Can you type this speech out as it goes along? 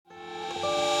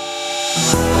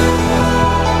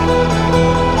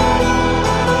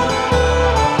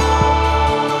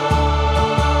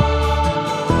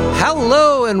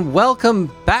and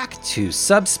welcome back to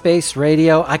Subspace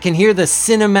Radio. I can hear the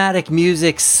cinematic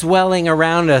music swelling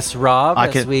around us, Rob.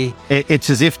 It's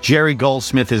as if Jerry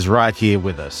Goldsmith is right here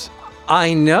with us.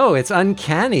 I know, it's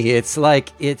uncanny. It's like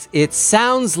it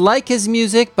sounds like his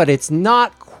music, but it's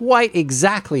not quite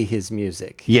exactly his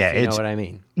music. Yeah, you know what I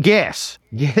mean? Yes,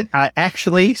 yeah, I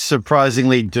actually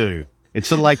surprisingly do. It's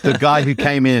sort of like the guy who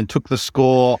came in and took the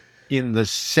score in the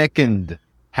second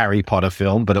Harry Potter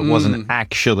film, but it wasn't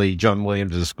actually John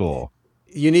Williams' score.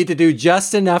 You need to do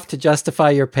just enough to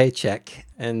justify your paycheck,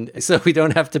 and so we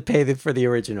don't have to pay for the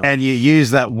original. And you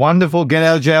use that wonderful get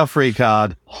out of jail free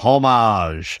card,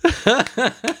 homage.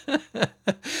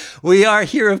 We are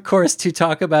here, of course, to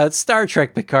talk about Star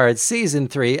Trek Picard Season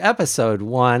 3, Episode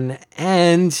 1,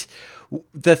 and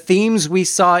the themes we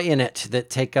saw in it that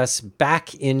take us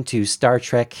back into Star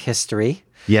Trek history.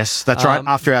 Yes, that's right.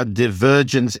 After our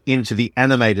divergence into the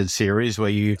animated series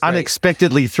where you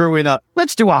unexpectedly threw in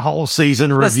let's do a whole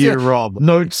season review, Rob.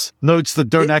 Notes that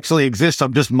don't actually exist.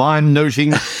 I'm just mind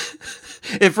noting.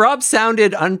 If Rob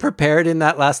sounded unprepared in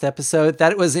that last episode,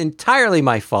 that was entirely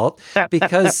my fault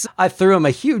because I threw him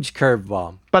a huge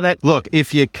curveball. But look,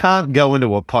 if you can't go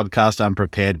into a podcast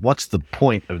unprepared, what's the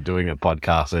point of doing a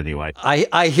podcast anyway?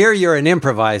 I hear you're an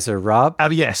improviser, Rob.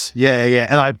 Yes. Yeah.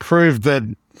 And I proved that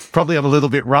probably I'm a little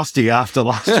bit rusty after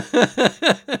last.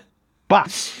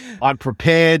 But I'm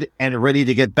prepared and ready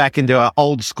to get back into our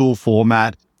old school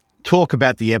format, talk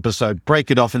about the episode, break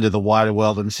it off into the wider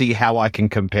world and see how I can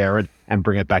compare it and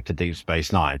bring it back to Deep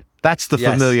Space Nine. That's the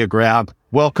familiar ground.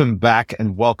 Welcome back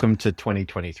and welcome to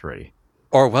 2023.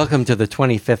 Or welcome to the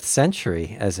 25th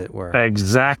century, as it were.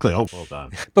 Exactly. Oh, well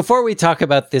done. Before we talk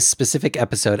about this specific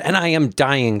episode, and I am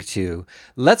dying to,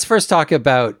 let's first talk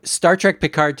about Star Trek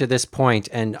Picard to this point.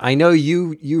 And I know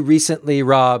you recently,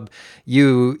 Rob,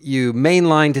 you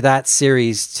mainlined that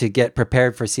series to get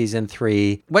prepared for season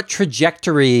 3. What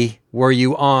trajectory were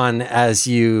you on as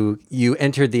you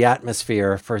entered the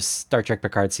atmosphere for Star Trek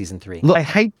Picard season 3? Look, I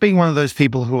hate being one of those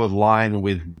people who align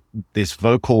with this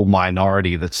vocal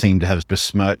minority that seem to have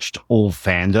besmirched all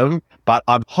fandom, but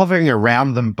I'm hovering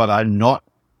around them, but I'm not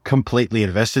completely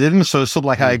invested in them. So it's sort of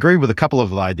like I agree with a couple of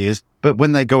the ideas, but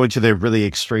when they go into their really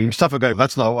extreme stuff, I go,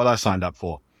 that's not what I signed up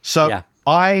for. So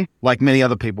I, like many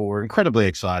other people, were incredibly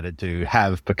excited to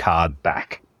have Picard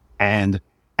back. And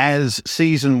as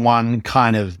season 1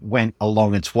 kind of went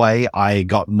along its way, I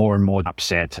got more and more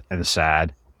upset and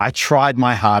sad. I tried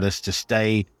my hardest to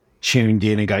stay tuned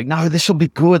in and go, no, this will be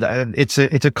good. It's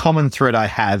a common thread I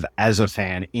have as a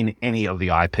fan in any of the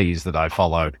IPs that I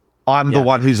follow. I'm the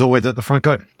one who's always at the front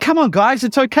going, come on, guys,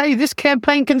 it's okay. This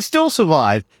campaign can still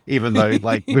survive, even though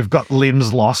we've got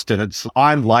limbs lost and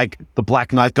I'm like the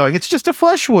Black Knight going, it's just a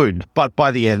flesh wound. But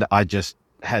by the end, I just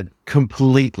had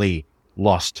completely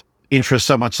lost interest,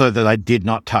 so much so that I did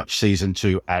not touch season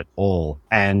 2 at all.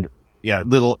 And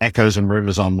little echoes and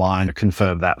rumors online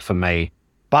confirm that for me.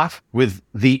 But with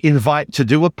the invite to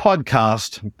do a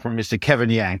podcast from Mr. Kevin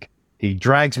Yank, he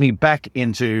drags me back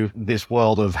into this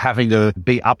world of having to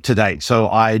be up to date. So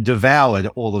I devoured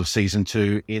all of season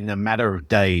 2 in a matter of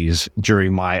days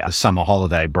during my summer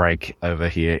holiday break over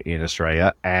here in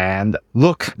Australia. And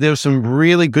look, there was some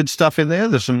really good stuff in there.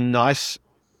 There's some nice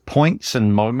points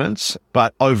and moments,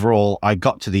 but overall I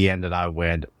got to the end and I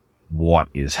went, what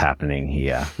is happening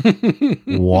here?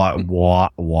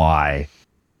 Why?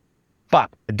 But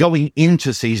going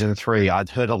into season 3, I'd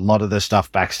heard a lot of the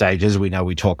stuff backstage, as we know,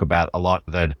 we talk about a lot,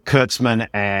 that Kurtzman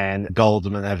and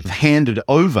Goldman have handed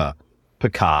over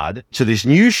Picard to this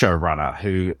new showrunner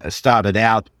who started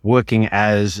out working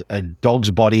as a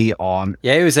dog's body on...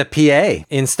 Yeah, he was a PA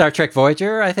in Star Trek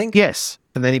Voyager, I think. Yes.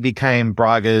 And then he became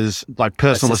Braga's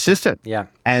personal assistant. Yeah.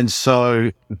 And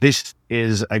so this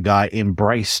is a guy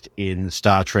embraced in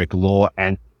Star Trek lore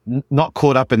and not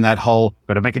caught up in that whole,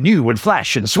 got to make it new and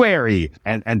flash and sweary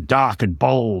and dark and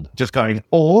bold, just going,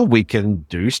 or we can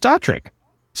do Star Trek.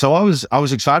 So I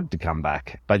was excited to come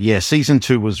back. But yeah, season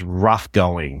 2 was rough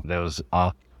going.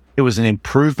 It was an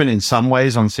improvement in some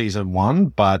ways on season 1,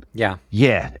 but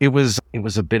it was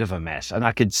a bit of a mess. And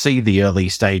I could see the early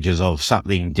stages of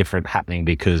something different happening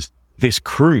because this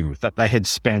crew that they had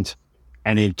spent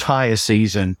an entire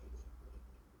season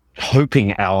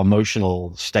hoping our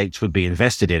emotional states would be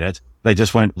invested in it, they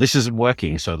just went, this isn't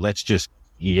working, so let's just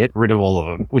get rid of all of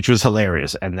them, which was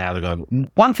hilarious. And now they're going,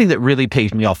 one thing that really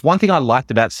peeved me off, one thing I liked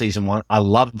about season 1, I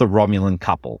loved the Romulan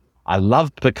couple. I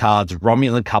loved Picard's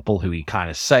Romulan couple who he kind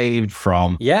of saved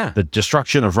from the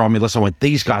destruction of Romulus. I went,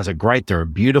 these guys are great. They're a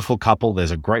beautiful couple.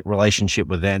 There's a great relationship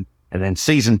with them. And then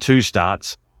season 2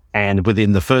 starts, and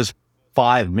within the first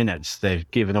 5 minutes, they've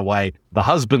given away the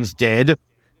husband's dead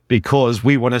because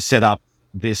we want to set up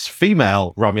this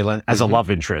female Romulan as a love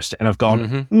interest. And I've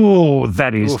gone, oh,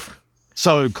 that is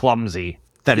so clumsy.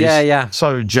 That is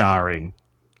so jarring.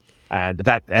 And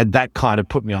that kind of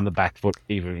put me on the back foot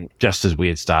even just as we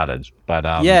had started. But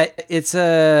it's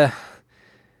a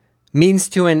means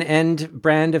to an end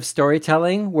brand of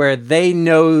storytelling where they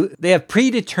know they have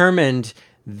predetermined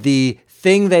the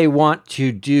thing they want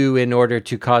to do in order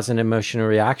to cause an emotional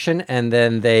reaction, and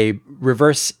then they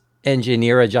reverse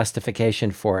engineer a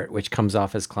justification for it, which comes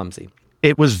off as clumsy.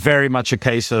 It was very much a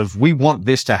case of, we want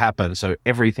this to happen, so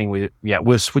everything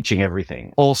we're switching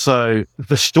everything. Also,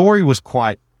 the story was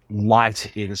quite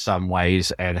light in some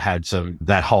ways and had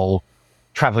that whole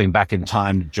traveling back in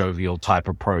time, jovial type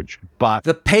approach. But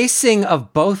the pacing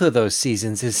of both of those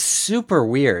seasons is super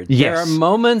weird. Yes.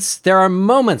 There are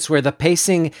moments where the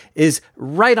pacing is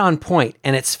right on point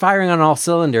and it's firing on all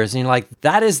cylinders. And you're like,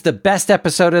 that is the best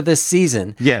episode of this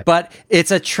season. Yeah. But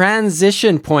it's a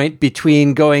transition point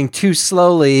between going too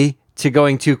slowly to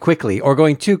going too quickly, or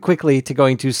going too quickly to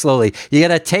going too slowly. You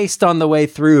get a taste on the way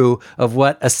through of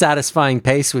what a satisfying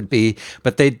pace would be,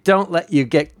 but they don't let you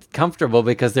get comfortable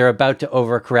because they're about to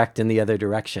overcorrect in the other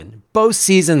direction. Both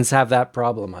seasons have that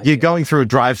problem. You're going through a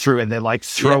drive-through and they're like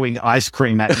throwing ice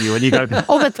cream at you and you go,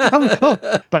 oh, that's cool.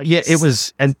 But yeah, it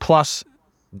was, and plus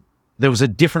there was a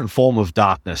different form of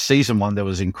darkness. Season 1, there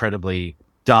was incredibly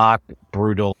dark,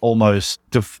 brutal, almost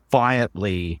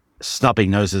defiantly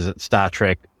snubbing noses at Star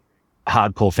Trek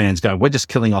hardcore fans going, we're just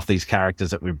killing off these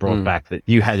characters that we brought back that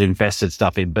you had invested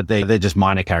stuff in, but they're just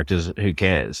minor characters. Who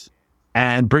cares?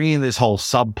 And bringing this whole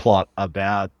subplot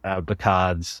about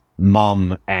Picard's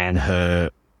mom and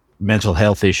her mental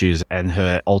health issues and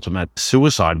her ultimate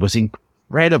suicide was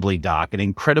incredibly dark and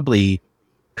incredibly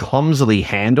clumsily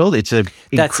handled. It's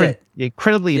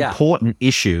incredibly important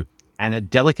issue and a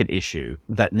delicate issue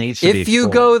that needs to be explored. If you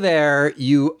go there,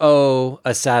 you owe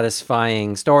a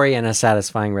satisfying story and a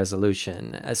satisfying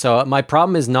resolution. So my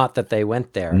problem is not that they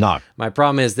went there. No. My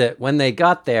problem is that when they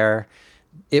got there,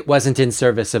 it wasn't in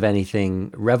service of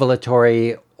anything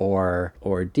revelatory or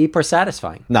deep or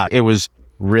satisfying. No, it was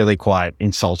really quite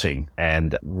insulting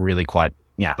and really quite,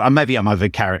 maybe I'm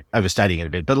overstating it a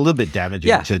bit, but a little bit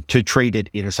damaging to treat it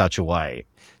in such a way.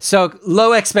 So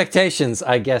low expectations,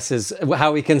 I guess, is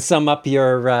how we can sum up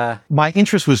your... My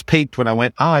interest was piqued when I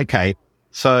went, oh, okay,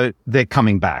 so they're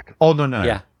coming back. Oh, no.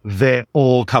 Yeah. They're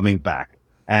all coming back.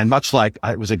 And much like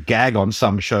it was a gag on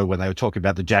some show when they were talking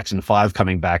about the Jackson 5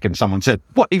 coming back and someone said,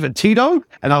 what, even Tito?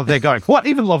 And they're going, what,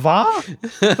 even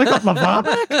LeVar? They got LeVar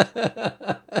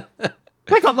back?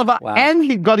 They got LeVar. Wow. And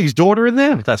he got his daughter in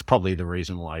there. That's probably the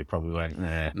reason why he probably went,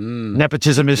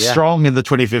 nepotism is strong in the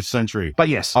 25th century. But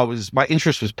yes, my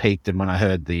interest was piqued. And when I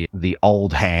heard the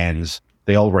old hands,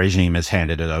 the old regime has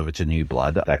handed it over to new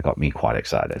blood, that got me quite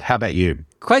excited. How about you?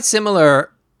 Quite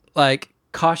similar, like...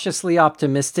 Cautiously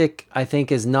optimistic, I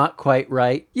think, is not quite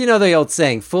right. You know the old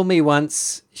saying, fool me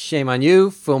once, shame on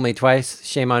you. Fool me twice,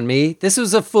 shame on me. This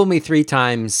was a fool me 3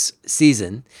 times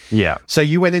season. Yeah. So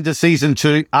you went into season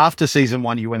 2, after season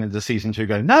 1, you went into season 2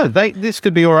 going, no, this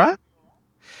could be all right.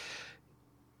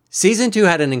 Season 2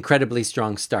 had an incredibly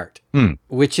strong start,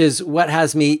 which is what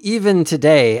has me, even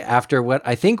today, after what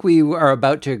I think we are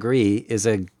about to agree is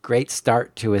a great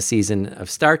start to a season of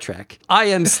Star Trek. I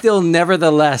am still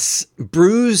nevertheless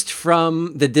bruised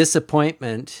from the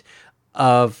disappointment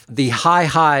of the high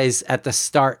highs at the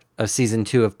start of season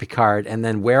 2 of Picard and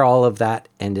then where all of that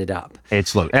ended up.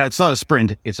 It's not a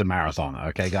sprint, it's a marathon,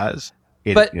 okay, guys?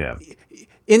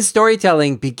 In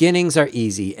storytelling, beginnings are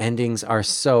easy, endings are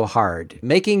so hard.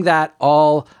 Making that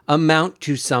all amount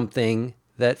to something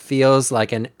that feels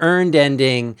like an earned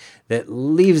ending that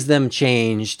leaves them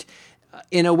changed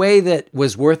in a way that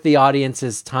was worth the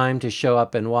audience's time to show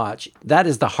up and watch, that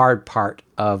is the hard part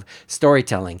of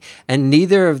storytelling. And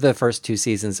neither of the first 2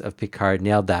 seasons of Picard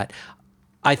nailed that.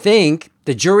 I think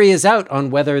the jury is out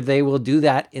on whether they will do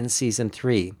that in season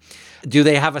 3. Do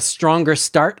they have a stronger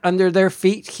start under their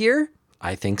feet here?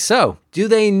 I think so. Do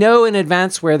they know in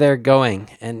advance where they're going?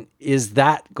 And is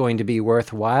that going to be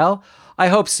worthwhile? I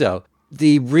hope so.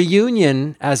 The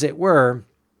reunion, as it were,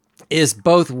 is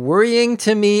both worrying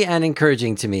to me and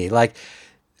encouraging to me. Like,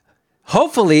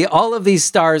 hopefully all of these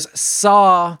stars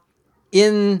saw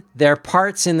in their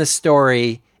parts in the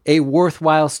story a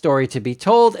worthwhile story to be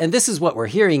told. And this is what we're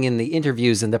hearing in the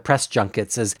interviews and the press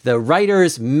junkets as the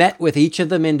writers met with each of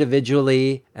them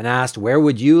individually and asked, where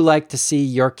would you like to see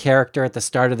your character at the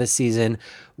start of the season?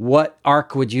 What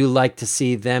arc would you like to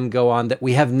see them go on that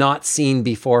we have not seen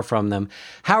before from them?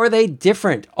 How are they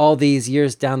different all these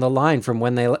years down the line from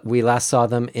when we last saw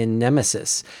them in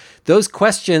Nemesis? Those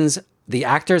questions The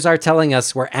actors are telling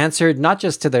us were answered not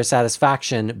just to their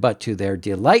satisfaction, but to their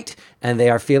delight, and they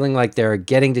are feeling like they're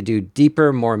getting to do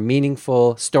deeper, more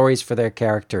meaningful stories for their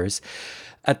characters.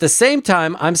 At the same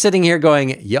time, I'm sitting here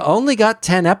going, you only got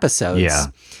 10 episodes. Yeah.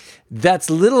 That's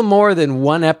little more than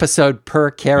one episode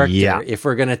per character if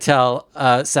we're going to tell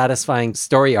a satisfying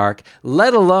story arc,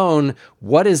 let alone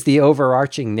what is the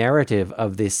overarching narrative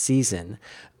of this season.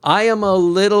 I am a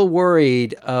little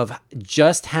worried of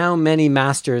just how many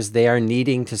masters they are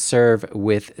needing to serve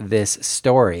with this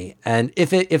story. And if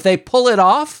they pull it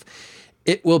off,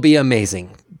 it will be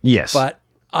amazing. Yes. But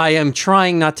I am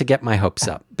trying not to get my hopes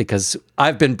up because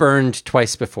I've been burned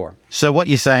twice before. So what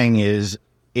you're saying is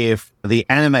if the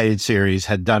animated series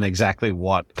had done exactly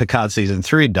what Picard Season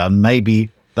 3 had done,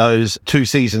 maybe those 2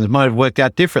 seasons might have worked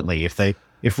out differently.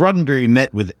 If Roddenberry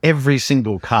met with every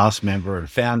single cast member and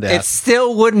found out... It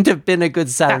still wouldn't have been a good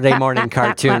Saturday morning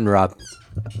cartoon, Rob.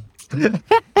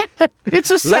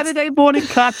 It's a Saturday morning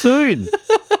cartoon.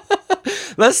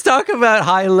 Let's talk about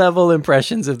high-level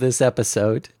impressions of this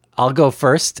episode. I'll go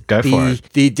first. Go for it.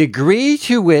 The degree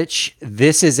to which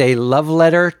this is a love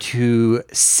letter to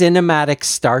cinematic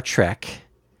Star Trek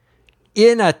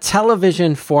in a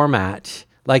television format,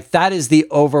 like that is the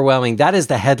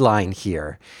headline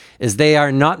here, is they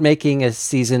are not making a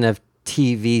season of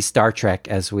TV Star Trek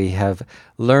as we have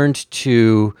learned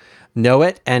to know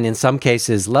it and in some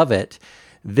cases love it.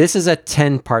 This is a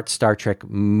 10-part Star Trek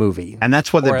movie. And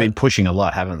that's what they've been pushing a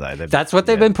lot, haven't they? That's what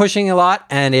they've been pushing a lot,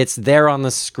 and it's there on the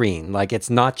screen. Like,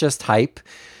 it's not just hype.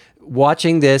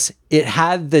 Watching this, it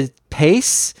had the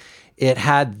pace, it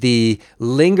had the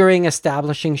lingering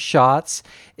establishing shots,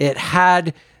 it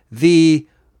had the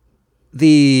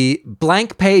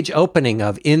blank page opening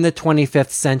of in the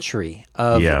 25th century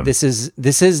of this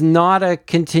is not a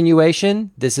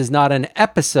continuation, this is not an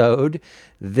episode,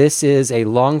 this is a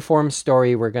long form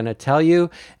story we're going to tell you,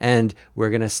 and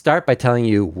we're going to start by telling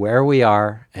you where we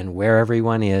are and where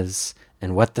everyone is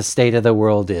and what the state of the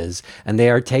world is, and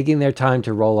they are taking their time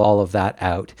to roll all of that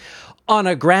out on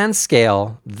a grand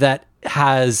scale that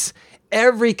has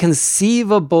every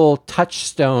conceivable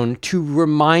touchstone to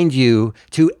remind you,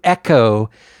 to echo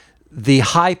the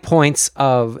high points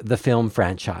of the film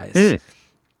franchise.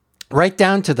 Right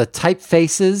down to the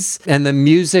typefaces and the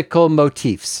musical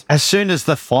motifs. As soon as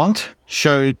the font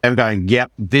showed, I'm going,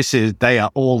 yep, they are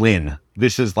all in.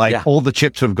 This is like all the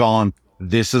chips have gone.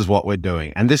 This is what we're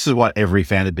doing. And this is what every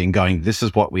fan had been going. This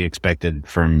is what we expected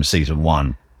from season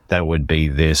 1. That would be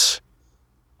this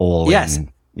all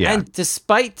in. Yeah. And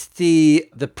despite the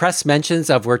press mentions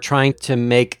of we're trying to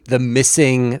make the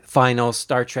missing final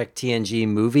Star Trek TNG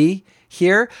movie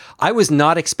here, I was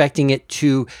not expecting it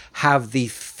to have the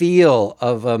feel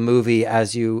of a movie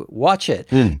as you watch it.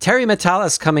 Terry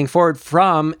Matalas coming forward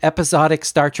from episodic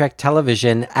Star Trek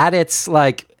television at its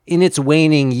in its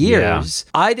waning years,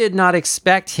 I did not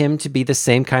expect him to be the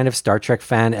same kind of Star Trek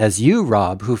fan as you,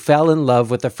 Rob, who fell in love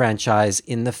with the franchise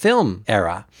in the film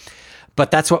era. But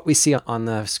that's what we see on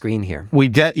the screen here. We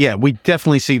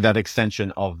definitely see that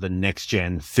extension of the Next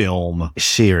Gen film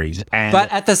series.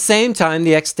 But at the same time,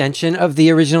 the extension of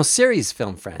the original series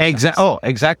film franchise.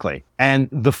 Exactly. And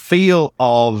the feel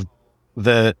of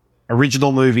the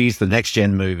original movies, the Next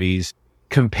Gen movies,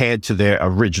 compared to their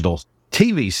original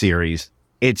TV series,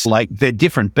 it's like they're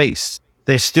different beasts.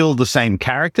 They're still the same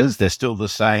characters. They're still the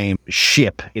same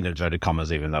ship, in inverted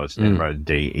commas, even though it's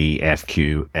D, E, F,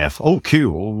 Q, F. Oh,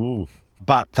 Q. Ooh.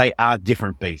 But they are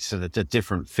different beasts, so it's a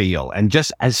different feel. And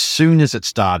just as soon as it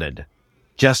started,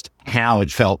 just how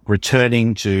it felt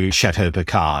returning to Chateau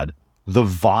Picard, the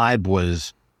vibe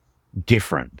was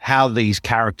different. How these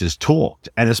characters talked,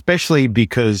 and especially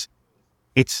because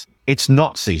it's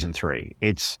not season 3.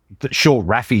 It's sure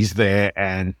Raffi's there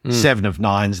and Seven of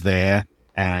Nine's there.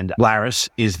 And Laris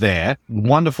is there,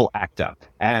 wonderful actor,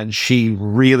 and she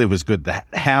really was good.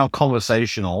 How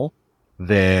conversational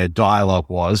their dialogue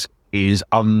is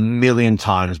a million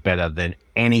times better than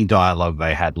any dialogue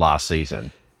they had last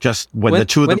season. Just when the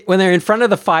two of them... When they're in front of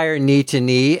the fire knee to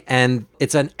knee, and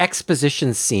it's an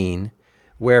exposition scene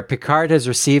where Picard has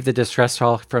received the distress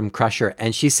call from Crusher,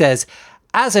 and she says,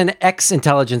 as an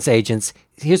ex-intelligence agent,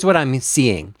 here's what I'm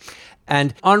seeing.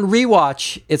 And on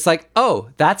rewatch, it's like, oh,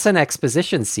 that's an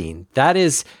exposition scene. That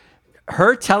is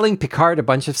her telling Picard a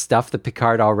bunch of stuff that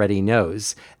Picard already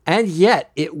knows. And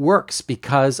yet it works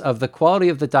because of the quality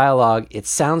of the dialogue. It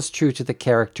sounds true to the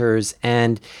characters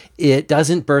and it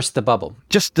doesn't burst the bubble.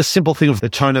 Just the simple thing of the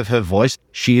tone of her voice,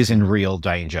 she is in real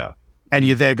danger. And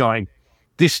you're there going,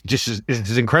 this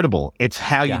is incredible. It's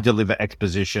how you deliver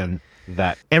exposition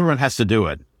that everyone has to do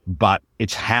it. But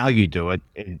It's how you do it.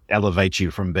 It elevates you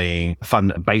from being a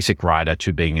fun, basic writer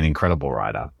to being an incredible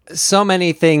writer. So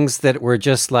many things that were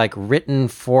just like written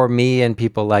for me and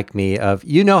people like me of,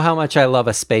 you know how much I love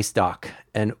a space dock.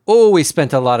 And we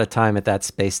spent a lot of time at that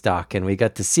space dock, and we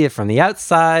got to see it from the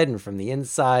outside and from the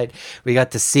inside. We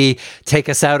got to take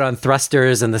us out on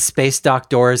thrusters and the space dock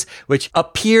doors, which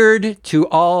appeared to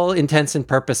all intents and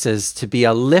purposes to be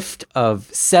a lift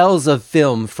of cells of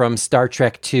film from Star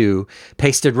Trek II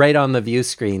pasted right on the view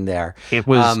screen there. It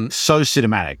was so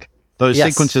cinematic. Those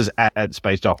sequences at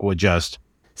space dock were just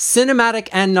cinematic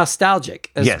and nostalgic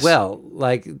as well.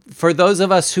 Like, for those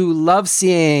of us who love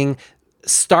seeing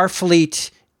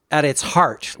Starfleet at its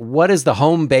heart, what does the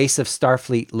home base of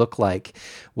Starfleet look like?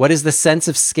 What is the sense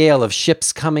of scale of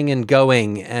ships coming and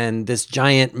going and this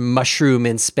giant mushroom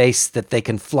in space that they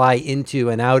can fly into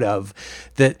and out of?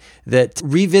 That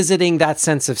revisiting that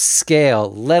sense of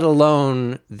scale, let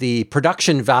alone the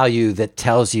production value that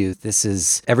tells you this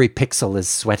is, every pixel is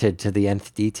sweated to the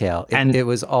nth detail. It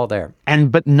was all there.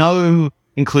 But no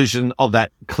inclusion of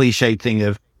that cliche thing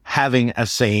of having a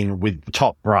scene with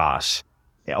top brass,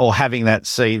 or having that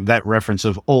scene, that reference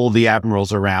of all the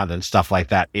admirals around and stuff like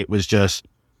that. It was just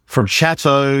from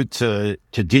Chateau to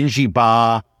Dingy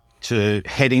Bar to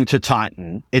heading to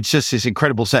Titan. It's just this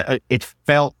incredible set. It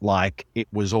felt like it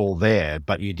was all there,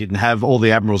 but you didn't have all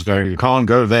the admirals going, you can't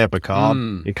go there,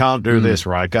 Picard. You can't do this,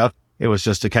 Riker. It was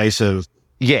just a case of,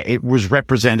 it was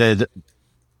represented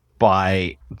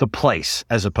by the place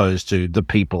as opposed to the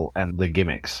people and the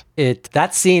gimmicks.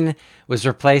 That scene was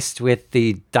replaced with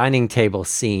the dining table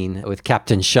scene with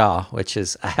Captain Shaw, which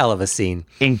is a hell of a scene.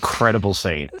 Incredible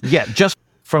scene. Yeah, just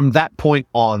from that point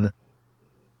on,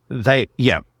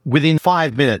 within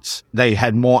 5 minutes, they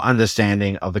had more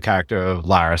understanding of the character of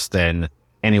Laris than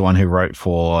anyone who wrote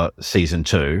for season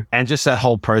 2. And just that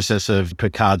whole process of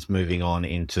Picard's moving on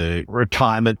into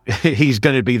retirement. He's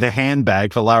going to be the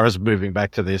handbag for Laris moving back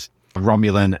to this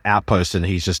Romulan outpost, and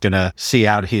he's just going to see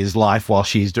out his life while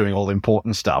she's doing all the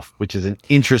important stuff, which is an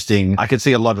interesting. I could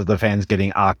see a lot of the fans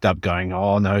getting arced up going,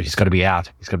 oh no, he's got to be out.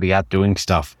 He's got to be out doing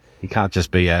stuff. He can't just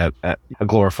be a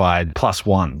glorified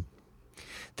 +1.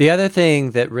 The other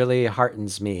thing that really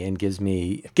heartens me and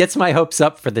gets my hopes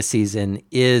up for the season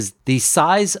is the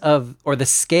size of, or the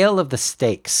scale of the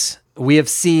stakes. We have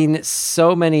seen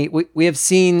we have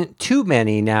seen too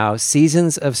many now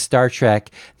seasons of Star Trek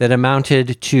that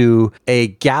amounted to a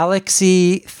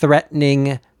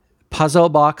galaxy-threatening puzzle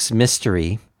box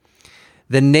mystery,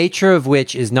 the nature of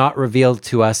which is not revealed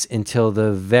to us until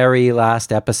the very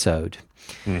last episode.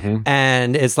 Mm-hmm.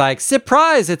 And it's like,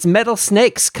 surprise, it's metal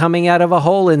snakes coming out of a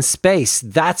hole in space.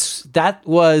 That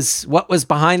was what was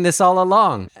behind this all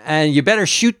along. And you better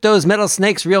shoot those metal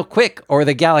snakes real quick or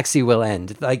the galaxy will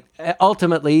end. Like,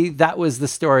 ultimately, that was the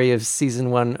story of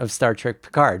season 1 of Star Trek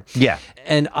Picard. Yeah.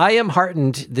 And I am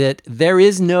heartened that there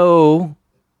is no,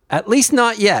 at least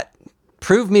not yet,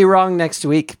 prove me wrong next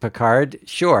week, Picard,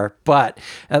 sure. But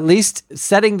at least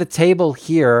setting the table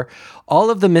here, all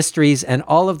of the mysteries and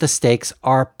all of the stakes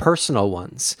are personal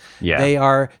ones. Yeah. They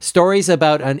are stories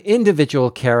about an individual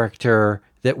character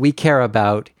that we care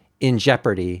about in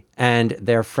jeopardy and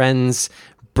their friends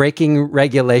breaking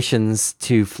regulations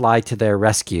to fly to their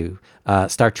rescue.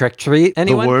 Star Trek 3,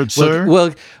 anyone? The word,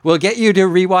 sir? We'll get you to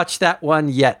rewatch that one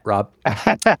yet, Rob.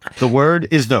 The word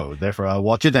is no, therefore I'll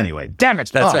watch it anyway. Damn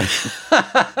it! That's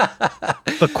right.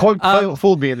 The quote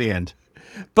fooled me in the end.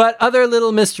 But other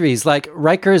little mysteries, like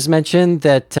Riker's mentioned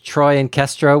that Troy and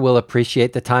Kestra will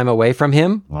appreciate the time away from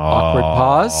him. Awkward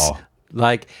pause.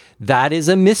 Like, that is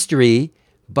a mystery,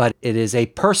 but it is a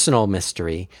personal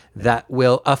mystery that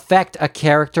will affect a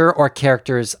character or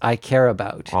characters I care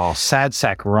about. Oh, sad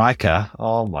sack Riker.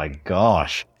 Oh my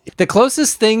gosh. The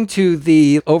closest thing to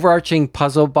the overarching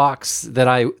puzzle box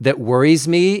that worries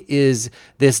me is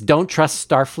this don't trust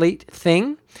Starfleet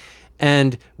thing.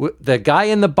 And the guy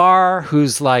in the bar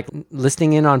who's like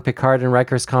listening in on Picard and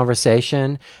Riker's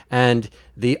conversation, and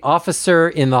the officer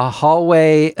in the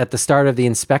hallway at the start of the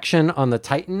inspection on the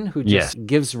Titan who just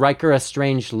gives Riker a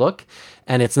strange look,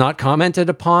 and it's not commented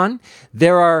upon.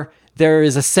 There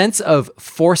is a sense of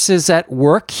forces at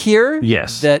work here.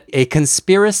 Yes. That a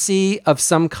conspiracy of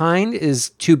some kind is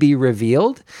to be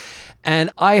revealed.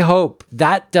 And I hope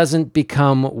that doesn't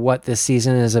become what this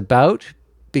season is about,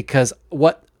 because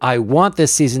what I want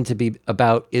this season to be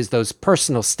about is those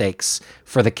personal stakes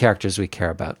for the characters we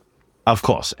care about. Of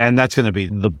course. And that's going to be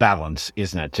the balance,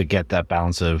 isn't it? To get that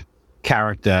balance of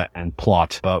character and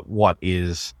plot. But what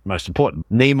is most important?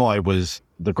 Nimoy was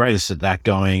the greatest at that,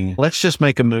 going, let's just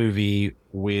make a movie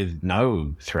with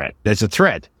no threat. There's a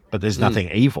threat, but there's nothing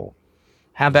evil.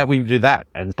 How about we do that?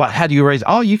 But how do you raise?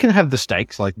 Oh, you can have the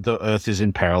stakes, like the Earth is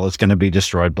in peril, it's going to be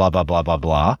destroyed, blah, blah, blah, blah,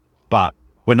 blah. But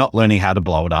we're not learning how to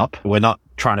blow it up. We're not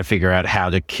trying to figure out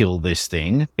how to kill this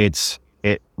thing.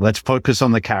 Let's focus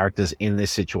on the characters in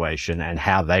this situation and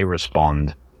how they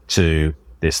respond to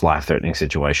this life-threatening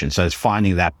situation. So it's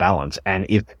finding that balance. And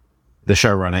if the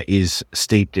showrunner is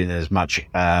steeped in as much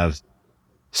of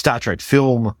Star Trek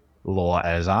film lore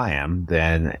as I am,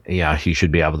 then he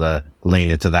should be able to lean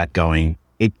into that, going,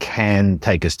 it can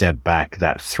take a step back,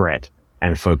 that threat,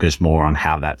 and focus more on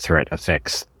how that threat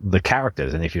affects the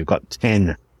characters. And if you've got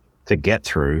 10 to get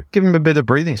through, give them a bit of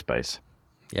breathing space.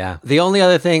 Yeah. The only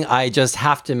other thing I just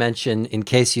have to mention, in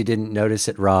case you didn't notice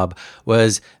it, Rob,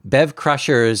 was Bev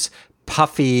Crusher's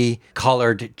puffy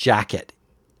collared jacket.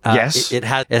 Yes. It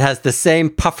has the same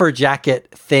puffer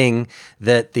jacket thing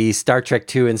that the Star Trek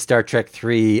 2 and Star Trek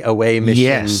 3 away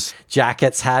mission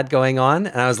jackets had going on.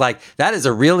 And I was like, that is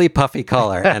a really puffy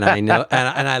collar. And I know,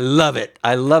 and I love it.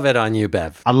 I love it on you,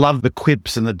 Bev. I love the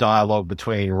quips and the dialogue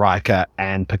between Riker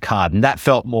and Picard. And that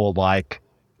felt more like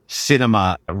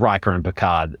cinema, Riker and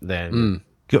Picard, than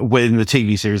when the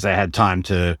TV series they had time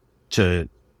to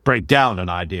break down an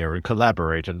idea and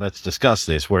collaborate and let's discuss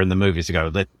this. Where in the movies you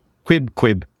go, quib,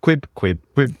 quib, quib, quib,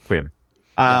 quib, quib.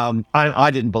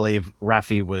 I didn't believe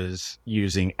Raffi was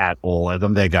using at all of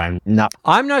them. They're going, no.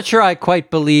 I'm not sure I quite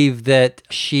believe that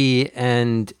she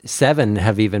and Seven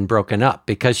have even broken up,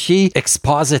 because she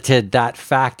exposited that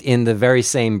fact in the very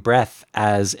same breath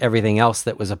as everything else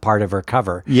that was a part of her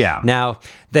cover. Yeah. Now,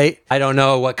 I don't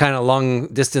know what kind of long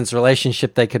distance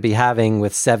relationship they could be having,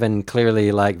 with Seven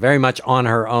clearly like very much on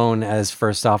her own as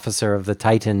first officer of the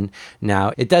Titan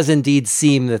now. It does indeed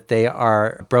seem that they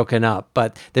are broken up,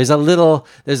 but there's a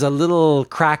little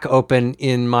crack open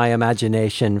in my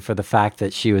imagination for the fact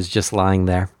that she was just lying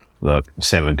there. Look,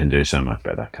 Seven can do so much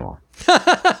better. Come on.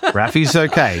 Raffi's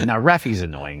okay. No, Raffi's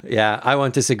annoying. Yeah, I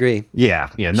won't disagree. Yeah.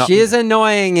 She is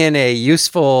annoying in a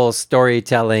useful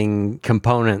storytelling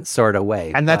component sort of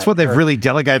way. And that's what they've really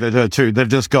delegated her to. They've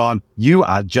just gone, you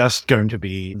are just going to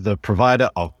be the provider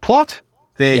of plot.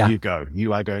 There you go.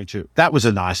 You are going to. That was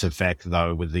a nice effect,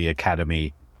 though, with the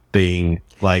Academy being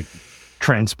like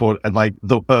transport and like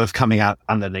the Earth coming out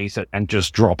underneath it and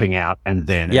just dropping out and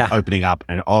then opening up,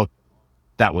 and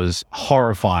that was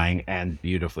horrifying and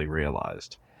beautifully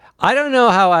realized. I don't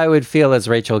know how I would feel as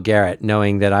Rachel Garrett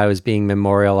knowing that I was being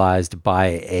memorialized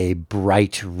by a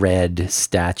bright red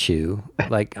statue.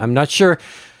 Like, I'm not sure.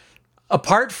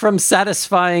 Apart from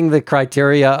satisfying the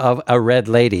criteria of a red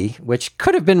lady, which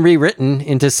could have been rewritten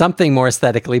into something more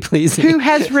aesthetically pleasing. Who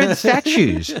has red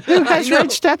statues? Who has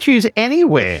red statues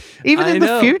anywhere, even in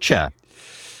the future?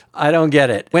 I don't get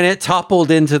it. When it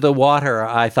toppled into the water,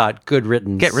 I thought, good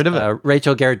riddance. Get rid of it.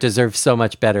 Rachel Garrett deserves so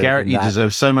much better. Garrett, you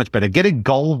deserve so much better. Get a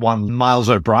gold one Miles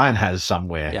O'Brien has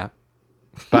somewhere. Yeah.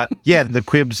 But yeah, the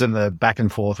quibs and the back and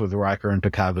forth with Riker and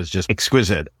Picard was just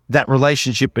exquisite. That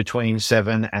relationship between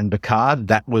Seven and Picard,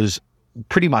 that was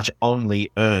pretty much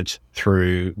only earned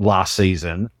through last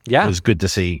season. Yeah. It was good to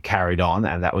see carried on,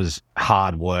 and that was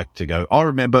hard work to go, oh,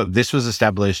 remember, this was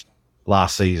established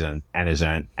last season and is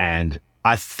earned. And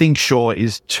I think Shaw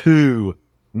is too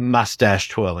mustache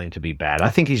twirling to be bad. I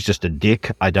think he's just a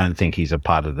dick. I don't think he's a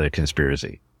part of the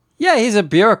conspiracy. Yeah, he's a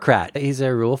bureaucrat. He's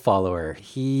a rule follower.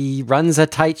 He runs a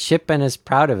tight ship and is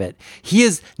proud of it. He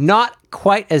is not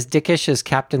quite as dickish as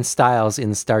Captain Styles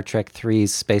in Star Trek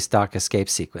III's Space Dock escape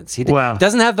sequence. He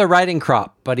doesn't have the riding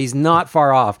crop, but he's not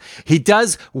far off. He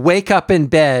does wake up in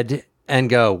bed and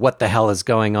go, what the hell is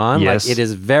going on? Yes. Like, it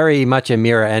is very much a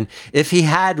mirror. And if he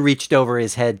had reached over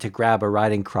his head to grab a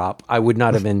riding crop, I would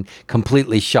not have been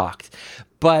completely shocked.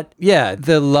 But yeah,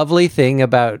 the lovely thing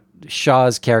about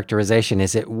Shaw's characterization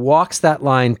is it walks that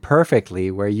line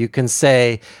perfectly, where you can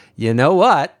say, you know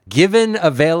what, given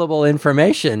available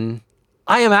information,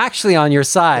 I am actually on your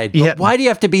side. But why do you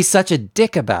have to be such a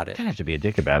dick about it? You don't have to be a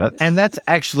dick about it. And that's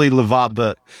actually LeVar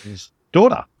Burton's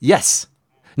daughter. Yes.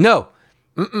 No.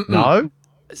 No?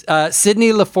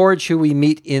 Sydney LaForge, who we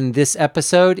meet in this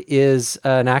episode, is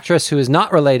an actress who is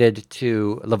not related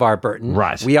to LeVar Burton.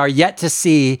 Right. We are yet to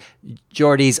see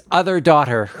Geordi's other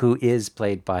daughter, who is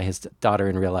played by his daughter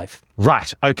in real life.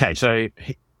 Right. Okay. So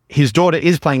his daughter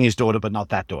is playing his daughter, but not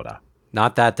that daughter.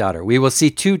 Not that daughter. We will see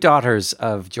two daughters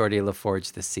of Geordi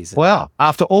LaForge this season. Well,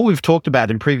 after all we've talked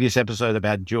about in previous episode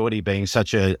about Geordi being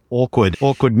such an awkward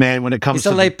man when it comes to...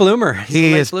 He's a late bloomer.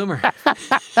 He is. Bloomer.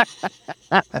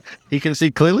 He can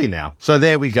see clearly now. So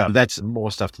there we go. That's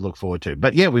more stuff to look forward to.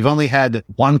 But yeah, we've only had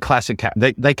one classic.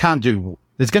 They can't do...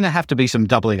 There's going to have to be some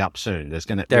doubling up soon.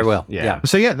 There will. Yeah.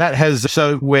 So yeah, that has...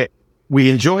 So we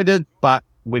enjoyed it, but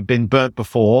we've been burnt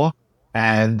before.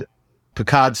 And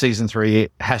Picard season 3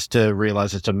 has to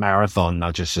realize it's a marathon,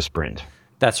 not just a sprint.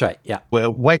 That's right. Yeah.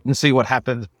 We'll wait and see what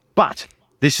happens. But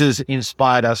this has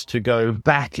inspired us to go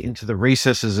back into the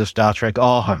recesses of Star Trek.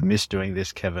 Oh, I miss doing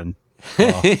this, Kevin.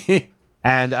 Oh.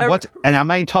 And our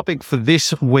main topic for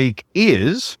this week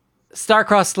is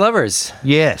Star-crossed lovers.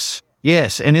 Yes.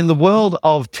 And in the world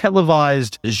of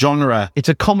televised genre, it's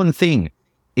a common thing.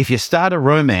 If you start a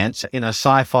romance in a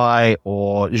sci-fi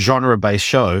or genre-based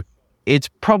show, it's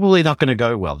probably not going to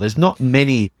go well. There's not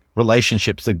many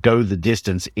relationships that go the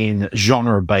distance in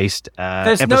genre-based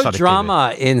There's no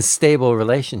drama in stable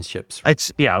relationships.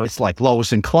 It's like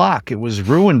Lois and Clark. It was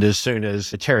ruined as soon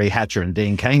as Terry Hatcher and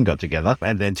Dean Cain got together,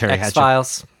 and then Terry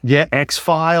X-Files.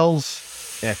 X-Files.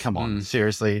 Yeah, come on,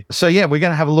 seriously. So yeah, we're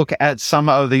going to have a look at some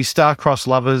of these star-crossed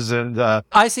lovers, and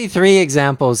I see 3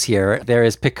 examples here. There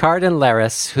is Picard and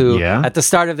Laris, who at the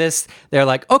start of this, they're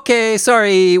like, "Okay,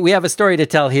 sorry, we have a story to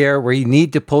tell here. We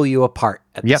need to pull you apart."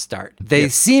 At the start, they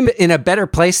seem in a better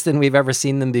place than we've ever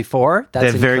seen them before.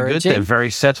 That's They're very good. They're very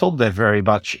settled. They're very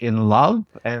much in love.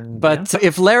 But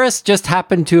if Laris just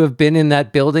happened to have been in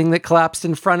that building that collapsed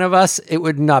in front of us, it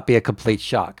would not be a complete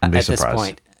shock at this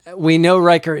point. We know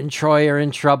Riker and Troy are in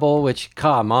trouble, which,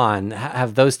 come on,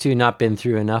 have those two not been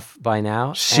through enough by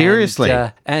now? Seriously.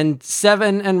 And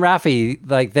Seven and Raffi,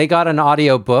 like, they got an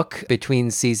audio book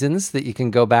between seasons that you can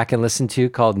go back and listen to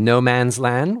called No Man's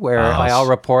Land, where by all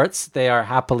reports, they are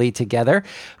happily together.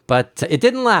 But it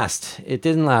didn't last. It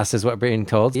didn't last, is what we're being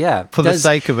told. Yeah. For the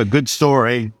sake of a good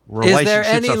story,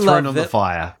 relationships are thrown on the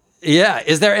fire. Yeah.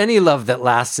 Is there any love that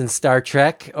lasts in Star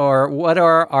Trek? Or what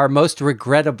are our most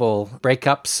regrettable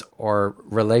breakups or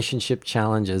relationship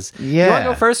challenges? Yeah. You want to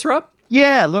go first, Rob?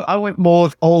 Yeah. Look, I went more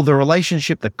with the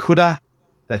relationship that coulda,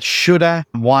 that shoulda.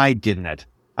 Why didn't it?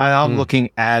 And I'm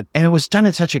looking at, and it was done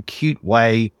in such a cute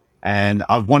way. And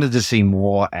I've wanted to see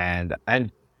more. And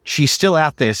she's still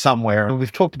out there somewhere. And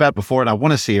we've talked about it before, and I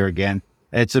want to see her again.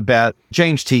 It's about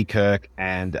James T. Kirk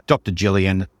and Dr.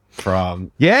 Gillian.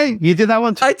 You did that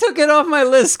one too? I took it off my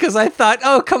list because I thought,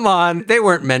 oh, come on. They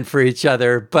weren't meant for each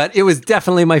other, but it was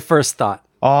definitely my first thought.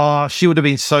 Oh, she would have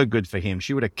been so good for him.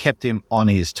 She would have kept him on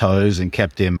his toes and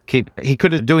he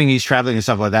could have doing his traveling and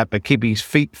stuff like that, but keep his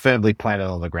feet firmly planted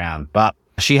on the ground. But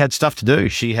she had stuff to do.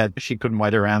 She couldn't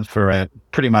wait around for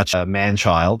pretty much a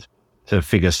man-child to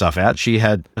figure stuff out. She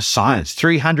had science,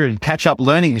 300 catch-up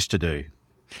learnings to do.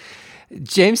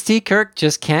 James T. Kirk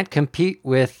just can't compete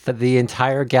with the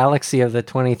entire galaxy of the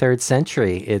 23rd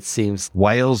century, it seems.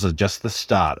 Whales are just the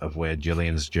start of where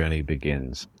Gillian's journey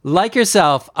begins. Like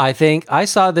yourself, I think I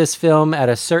saw this film at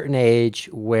a certain age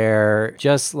where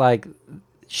just like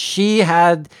she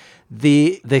had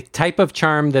the type of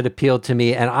charm that appealed to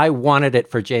me, and I wanted it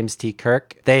for James T.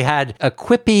 Kirk. They had a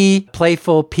quippy,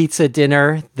 playful pizza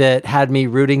dinner that had me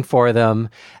rooting for them,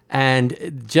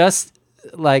 and just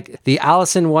like the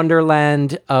Alice in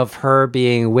Wonderland of her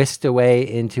being whisked away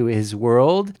into his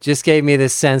world just gave me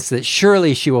this sense that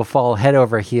surely she will fall head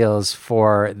over heels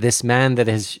for this man that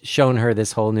has shown her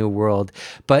this whole new world.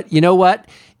 But you know what?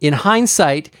 In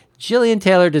hindsight, Gillian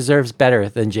Taylor deserves better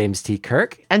than James T.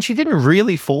 Kirk. And she didn't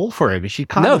really fall for him. She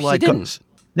kind of like... she didn't.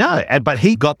 But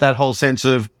he got that whole sense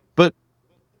of, but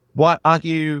what aren't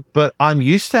you... But I'm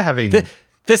used to having...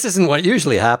 This isn't what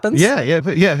usually happens.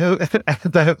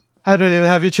 I don't even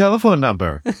have your telephone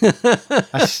number.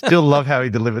 I still love how he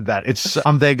delivered that.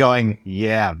 I'm there going,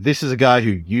 yeah, this is a guy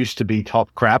who used to be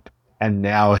top crap, and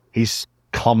now he's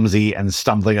clumsy and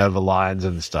stumbling over lines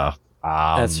and stuff.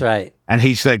 That's right. And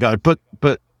he's there going,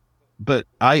 but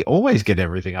I always get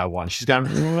everything I want. She's going,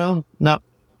 well, no,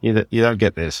 you don't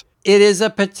get this. It is a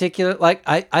particular, like,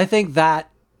 I think that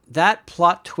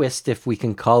plot twist, if we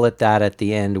can call it that, at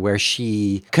the end, where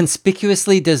she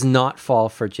conspicuously does not fall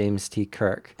for James T.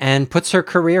 Kirk and puts her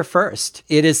career first.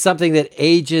 It is something that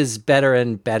ages better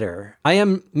and better.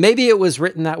 Maybe it was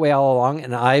written that way all along,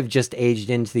 and I've just aged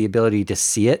into the ability to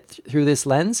see it through this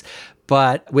lens.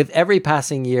 But with every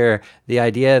passing year, the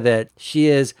idea that she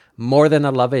is more than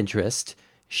a love interest,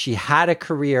 she had a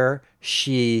career,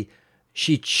 she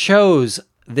chose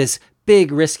this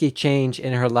big risky change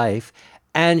in her life,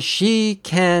 and she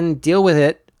can deal with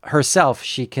it herself.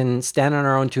 She can stand on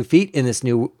her own 2 feet in this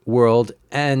new world,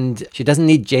 and she doesn't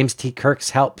need James T. Kirk's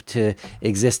help to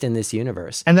exist in this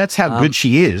universe. And that's how good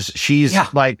she is. She's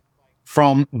like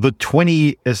from the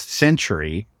 20th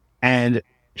century, and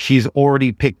she's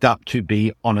already picked up to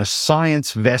be on a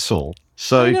science vessel.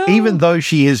 So even though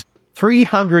she is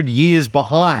 300 years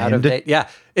behind... Out of date. Yeah,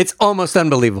 it's almost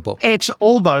unbelievable. It's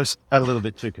almost a little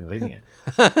bit too convenient.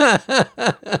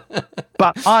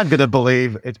 But I'm going to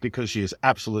believe it's because she is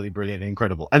absolutely brilliant and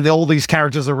incredible. And all these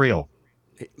characters are real.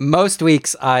 Most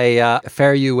weeks, I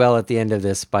fare you well at the end of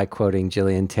this by quoting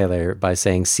Gillian Taylor by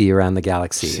saying, "See you around the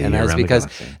galaxy." And that's because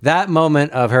that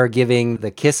moment of her giving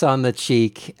the kiss on the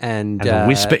cheek and the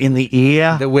whisper in the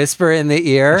ear. The whisper in the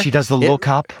ear. She does the look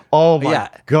up. Oh, my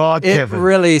God, Kevin. It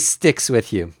really sticks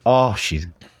with you. Oh, she's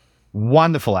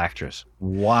wonderful actress.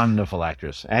 Wonderful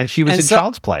actress. And she was in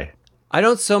Child's Play. I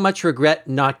don't so much regret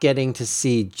not getting to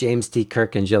see James T.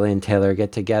 Kirk and Gillian Taylor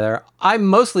get together. I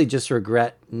mostly just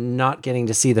regret not getting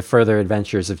to see the further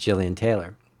adventures of Gillian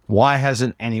Taylor. Why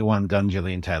hasn't anyone done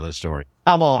Gillian Taylor's story?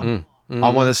 Come on. I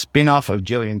want a spin-off of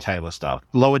Gillian Taylor stuff.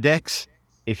 Lower Decks,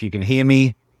 if you can hear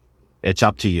me, it's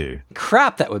up to you.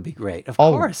 Crap, that would be great. Of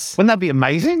course. Wouldn't that be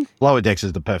amazing? Lower Decks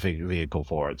is the perfect vehicle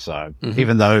for it. So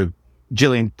even though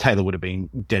Gillian Taylor would have been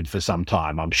dead for some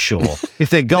time, I'm sure. If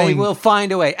they're going, they will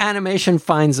find a way. Animation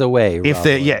finds a way.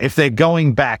 If they're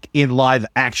going back in live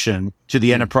action to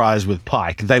the Enterprise with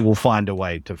Pike, they will find a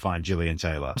way to find Gillian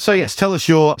Taylor. So yes, tell us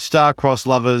your star-crossed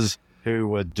lovers who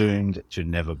were doomed to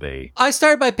never be. I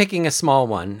started by picking a small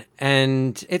one,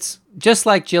 and it's just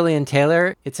like Gillian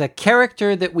Taylor. It's a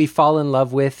character that we fall in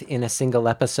love with in a single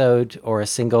episode or a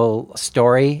single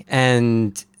story,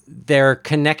 and their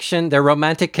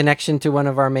romantic connection to one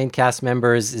of our main cast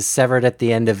members is severed at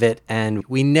the end of it, and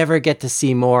we never get to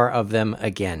see more of them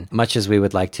again, much as we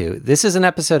would like to. This is an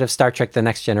episode of Star Trek The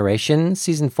Next Generation,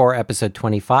 Season 4, Episode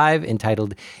 25,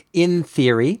 entitled In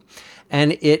Theory.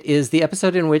 And it is the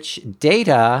episode in which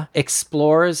Data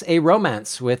explores a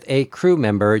romance with a crew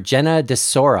member, Jenna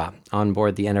DeSora, on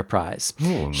board the Enterprise.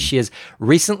 She has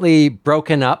recently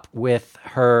broken up with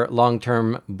her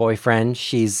long-term boyfriend.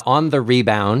 She's on the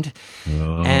rebound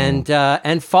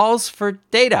and falls for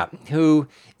Data, who,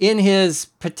 in his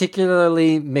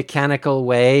particularly mechanical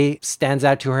way, stands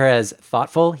out to her as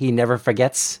thoughtful. He never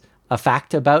forgets a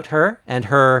fact about her, and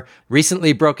her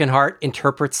recently broken heart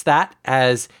interprets that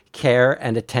as care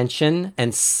and attention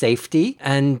and safety,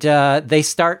 and they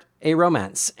start a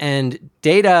romance. And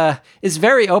Data is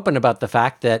very open about the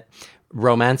fact that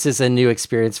romance is a new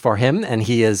experience for him, and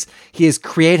he has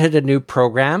created a new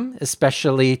program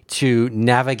especially to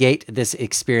navigate this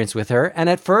experience with her. And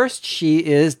at first, she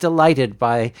is delighted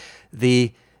by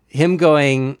him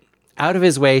going out of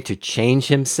his way to change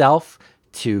himself,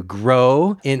 to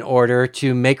grow in order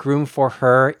to make room for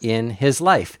her in his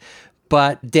life.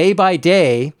 But day by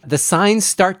day, the signs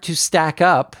start to stack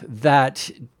up that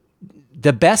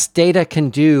the best Data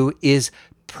can do is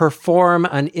perform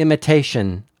an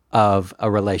imitation of a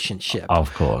relationship.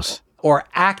 Of course. Or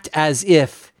act as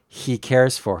if he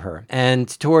cares for her. And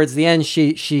towards the end,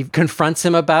 she confronts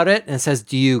him about it and says,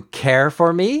 "Do you care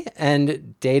for me?"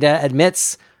 And Data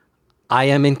admits, "I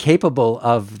am incapable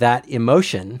of that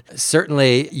emotion.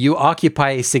 Certainly, you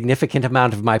occupy a significant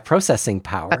amount of my processing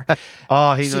power."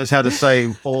 He knows how to say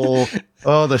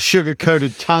the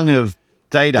sugar-coated tongue of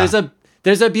Data.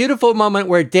 There's a beautiful moment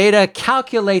where Data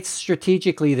calculates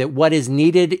strategically that what is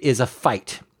needed is a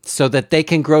fight, so that they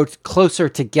can grow closer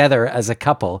together as a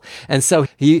couple. And so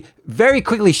he very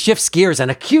quickly shifts gears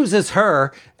and accuses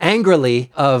her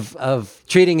angrily of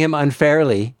treating him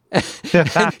unfairly.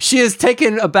 And she is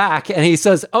taken aback, and he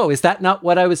says, "Oh, is that not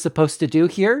what I was supposed to do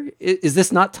here? Is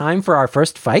this not time for our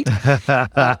first fight?"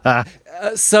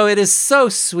 So it is so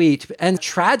sweet and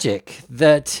tragic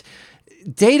that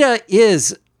Data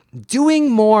is doing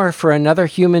more for another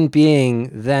human being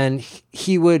than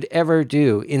he would ever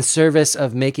do in service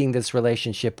of making this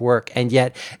relationship work. And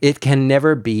yet it can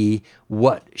never be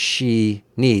what she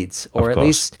needs, or at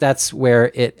least that's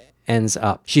where it ends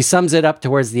up. She sums it up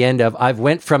towards the end of, "I've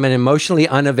went from an emotionally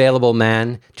unavailable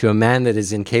man to a man that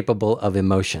is incapable of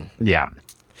emotion." Yeah.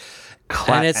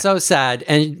 And it's so sad.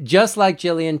 And just like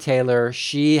Gillian Taylor,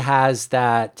 she has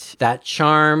that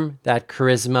charm, that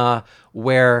charisma,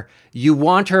 where you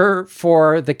want her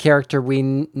for the character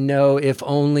we know, if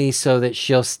only so that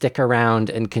she'll stick around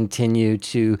and continue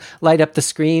to light up the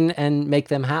screen and make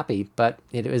them happy. But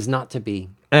it is not to be.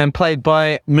 And played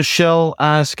by Michelle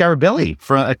Scarabelli,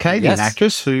 a Canadian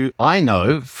actress who I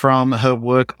know from her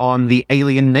work on the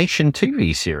Alien Nation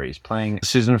TV series, playing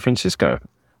Susan Francisco.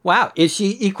 Wow. Is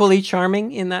she equally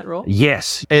charming in that role?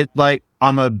 Yes.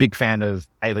 I'm a big fan of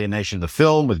Alien Nation, the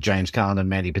film, with James Caan and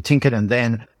Mandy Patinkin. And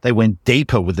then they went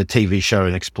deeper with the TV show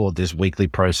and explored this weekly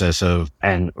process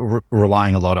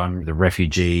relying a lot on the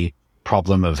refugee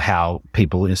problem of how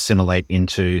people assimilate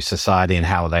into society and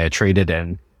how they are treated.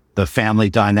 And the family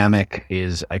dynamic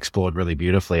is explored really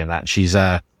beautifully in that. She's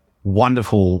a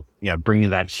wonderful,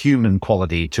 bringing that human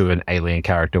quality to an alien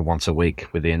character once a week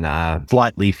within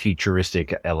slightly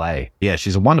futuristic LA. Yeah,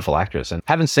 she's a wonderful actress, and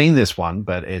haven't seen this one,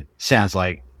 but it sounds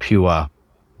like pure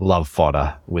love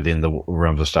fodder within the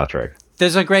realm of Star Trek.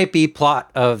 There's a great B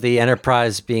plot of the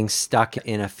Enterprise being stuck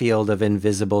in a field of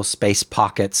invisible space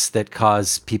pockets that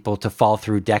cause people to fall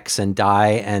through decks and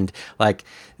die, and like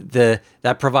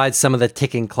that provides some of the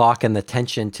ticking clock and the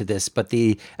tension to this. But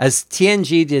as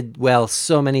TNG did well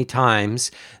so many times,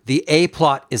 the A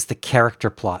plot is the character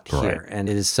plot here, and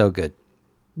it is so good.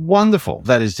 Wonderful.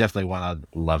 That is definitely one I'd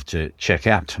love to check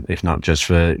out, if not just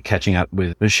for catching up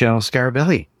with Michelle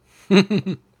Scarabelli.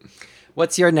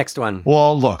 What's your next one?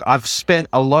 Well, look, I've spent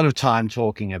a lot of time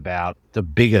talking about the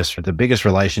biggest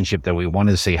relationship that we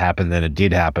wanted to see happen, then it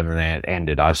did happen and then it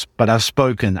ended. But I've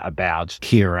spoken about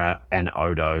Kira and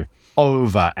Odo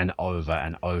over and over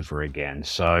and over again.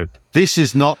 So this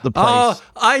is not the place.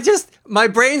 Oh, my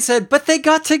brain said, but they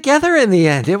got together in the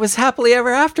end. It was happily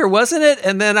ever after, wasn't it?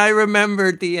 And then I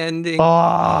remembered the ending.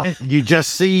 Oh, you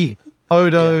just see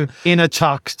Odo in a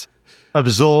tux,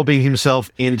 absorbing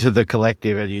himself into the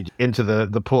collective and into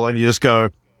the pool, and you just go,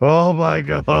 oh my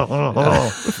God,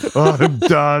 I'm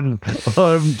done.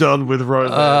 I'm done with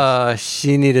romance.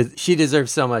 She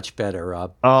deserves so much better,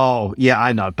 Rob. Oh, yeah,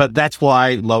 I know. But that's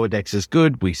why Lower Decks is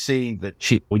good. We see that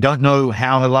we don't know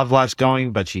how her love life's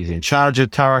going, but she's in charge of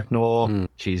Tarak Nor.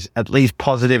 She's at least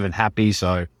positive and happy.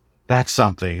 So that's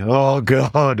something. Oh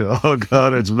God,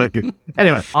 it's making.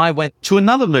 Anyway, I went to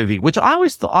another movie, which I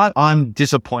always thought I'm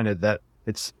disappointed that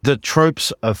it's the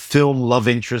tropes of film love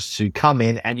interests who come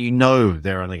in and you know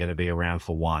they're only going to be around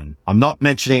for one. I'm not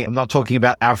talking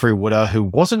about Alfred Woodard, who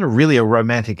wasn't really a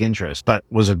romantic interest, but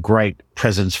was a great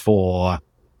presence for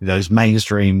those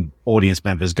mainstream audience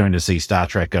members going to see Star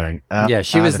Trek going.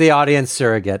 She was the audience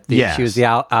surrogate. She was the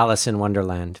Alice in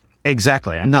Wonderland.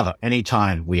 Exactly.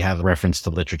 Anytime we have a reference to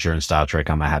literature in Star Trek,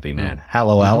 I'm a happy man.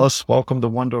 Hello, Alice. Welcome to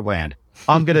Wonderland.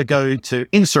 I'm going to go to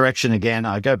Insurrection again.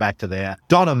 I go back to there.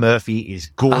 Donna Murphy is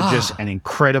gorgeous and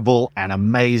incredible and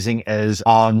amazing as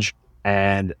Ange.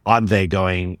 And I'm there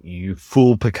going, you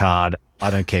fool Picard.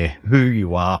 I don't care who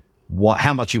you are,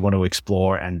 how much you want to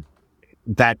explore. And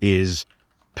that is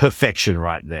perfection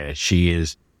right there. She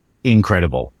is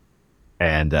incredible.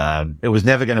 And it was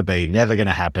never going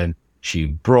to happen. She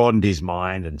broadened his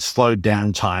mind and slowed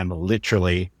down time,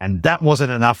 literally. And that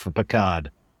wasn't enough for Picard.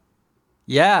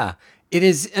 Yeah. It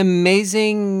is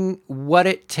amazing what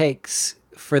it takes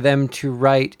for them to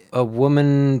write a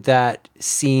woman that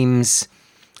seems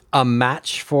a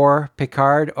match for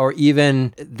Picard, or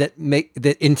even that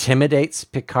intimidates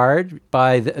Picard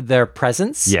by their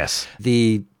presence. Yes.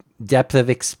 The depth of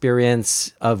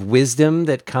experience of wisdom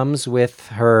that comes with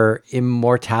her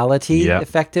immortality,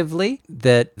 effectively.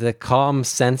 That the calm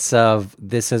sense of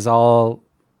this has all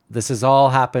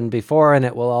happened before and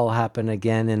it will all happen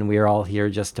again, and we're all here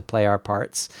just to play our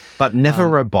parts. But never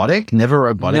robotic.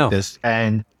 No.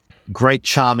 And great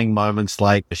charming moments,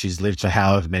 like she's lived for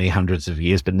however many hundreds of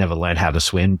years but never learned how to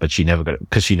swim, but she never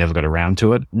got around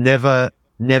to it.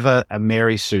 Never a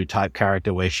Mary Sue type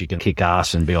character where she can kick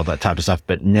ass and be all that type of stuff,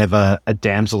 but never a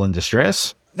damsel in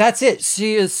distress. That's it.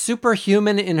 She is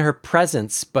superhuman in her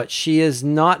presence, but she is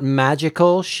not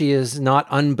magical. She is not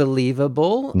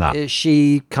unbelievable. No.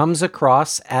 She comes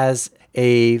across as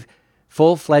a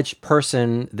full-fledged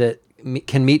person that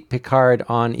can meet Picard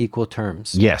on equal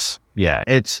terms. Yes. Yeah.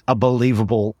 It's a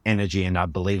believable energy and a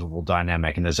believable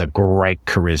dynamic, and there's a great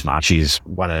charisma. She's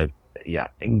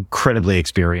incredibly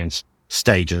experienced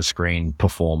stage and screen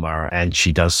performer, and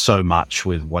she does so much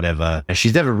with whatever. And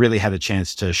she's never really had a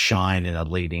chance to shine in a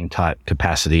leading type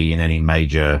capacity in any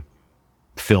major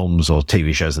films or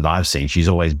TV shows that I've seen. She's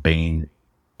always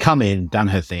come in, done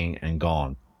her thing and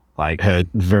gone. Like her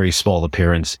very small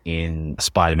appearance in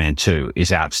Spider-Man 2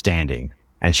 is outstanding.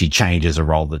 And she changes a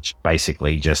role that's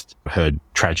basically just her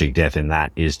tragic death in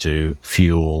that is to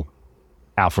fuel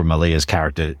Alfred Malia's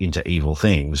character into evil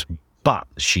things. But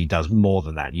she does more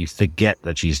than that. You forget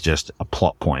that she's just a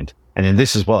plot point. And in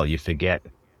this as well, you forget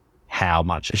how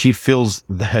much she fills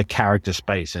her character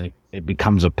space, and it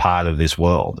becomes a part of this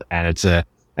world. And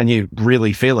and you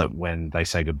really feel it when they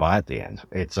say goodbye at the end.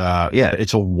 It's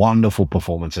a wonderful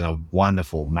performance and a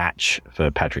wonderful match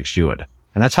for Patrick Stewart.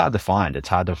 And that's hard to find. It's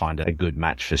hard to find a good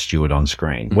match for Stewart on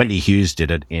screen. Wendy Hughes did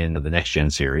it in the Next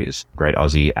Gen series. Great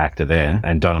Aussie actor there.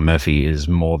 And Donna Murphy is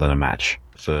more than a match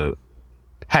for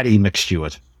Patty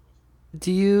McStewart. Do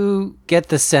you get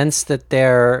the sense that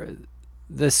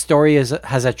the story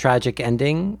has a tragic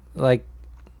ending? Like,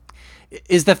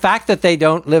 is the fact that they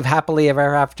don't live happily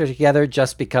ever after together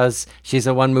just because she's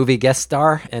a one movie guest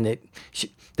star and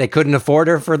they couldn't afford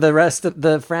her for the rest of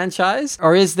the franchise?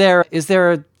 Or is there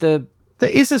There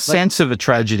is a sense of a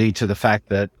tragedy to the fact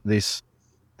that these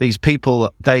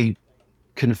people, they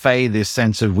convey this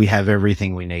sense of we have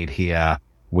everything we need here.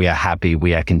 we are happy,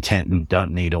 we are content, and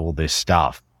don't need all this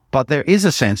stuff. But there is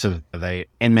a sense of they,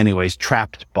 in many ways,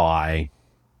 trapped by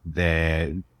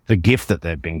the gift that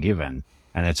they've been given.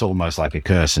 And it's almost like a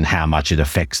curse, and how much it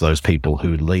affects those people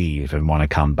who leave and want to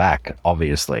come back,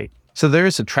 obviously. So there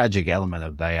is a tragic element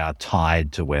of they are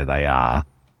tied to where they are.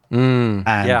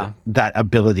 And that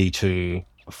ability to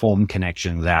form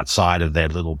connections outside of their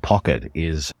little pocket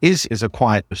is a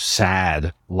quite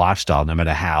sad lifestyle, no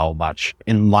matter how much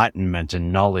enlightenment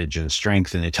and knowledge and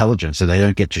strength and intelligence. So they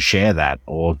don't get to share that,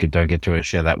 or don't get to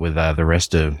share that with the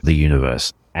rest of the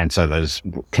universe. And so those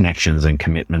connections and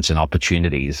commitments and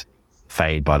opportunities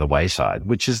fade by the wayside,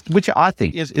 which I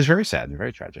think is very sad and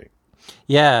very tragic.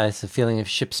 Yeah, it's a feeling of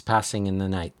ships passing in the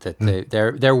night, that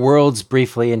their worlds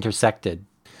briefly intersected.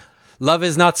 Love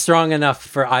is not strong enough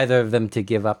for either of them to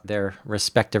give up their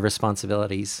respective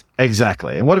responsibilities.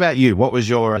 Exactly. And what about you? What was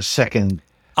your second?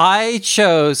 I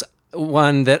chose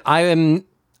one that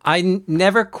I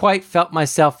never quite felt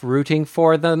myself rooting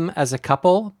for them as a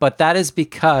couple, but that is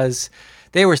because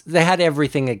they had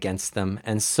everything against them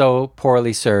and so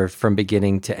poorly served from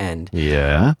beginning to end.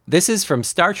 Yeah. This is from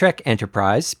Star Trek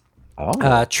Enterprise.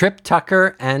 Trip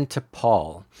Tucker and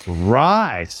T'Pol.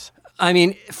 Right. I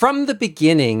mean, from the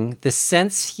beginning, the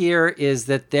sense here is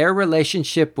that their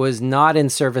relationship was not in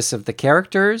service of the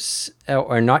characters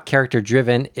or not character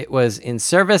driven. It was in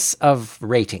service of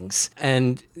ratings.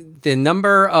 And the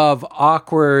number of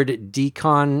awkward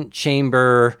decon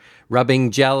chamber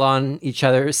rubbing gel on each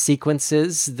other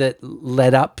sequences that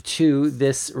led up to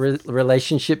this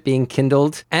relationship being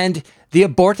kindled, and the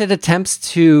aborted attempts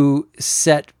to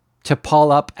set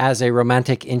T'Pol up as a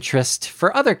romantic interest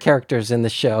for other characters in the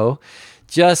show.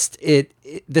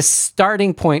 The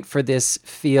starting point for this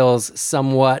feels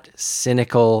somewhat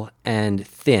cynical and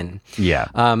thin. Yeah.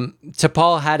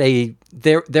 T'Pol had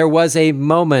there was a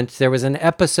moment, there was an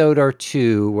episode or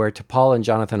two where T'Pol and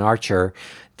Jonathan Archer,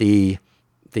 the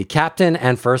captain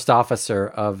and first officer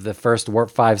of the first Warp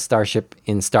 5 starship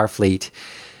in Starfleet,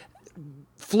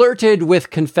 flirted with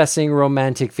confessing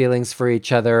romantic feelings for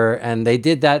each other, and they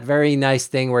did that very nice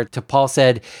thing where T'Pol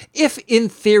said, if in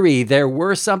theory there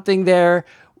were something there,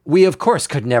 we of course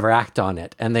could never act on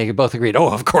it. And they both agreed,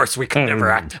 oh, of course we could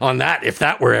never act on that if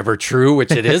that were ever true,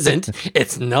 which it isn't.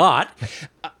 It's not.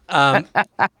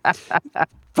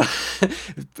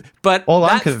 But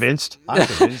I'm convinced.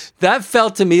 That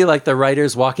felt to me like the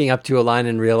writers walking up to a line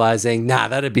and realizing,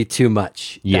 that'd be too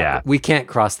much. We can't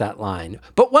cross that line.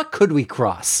 But what could we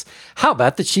cross? How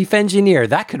about the chief engineer?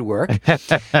 That could work.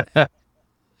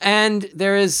 And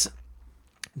the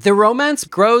romance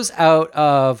grows out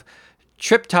of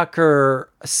Trip Tucker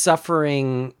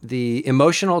suffering the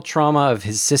emotional trauma of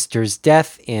his sister's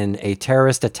death in a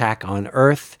terrorist attack on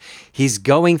Earth. He's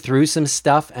going through some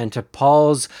stuff, and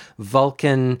T'Pol's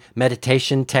Vulcan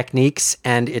meditation techniques,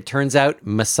 and it turns out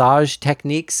massage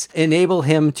techniques, enable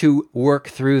him to work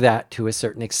through that to a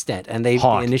certain extent. And they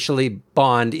initially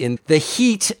bond in the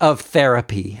heat of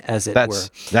therapy, as it were.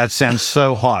 That sounds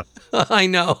so hot. I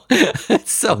know.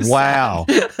 It's so wow.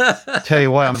 Tell you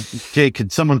what,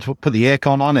 could someone put the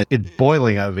aircon on it? It's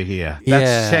boiling over here.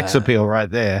 That's sex appeal right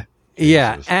there.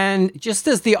 Yeah, and just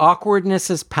as the awkwardness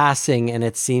is passing and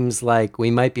it seems like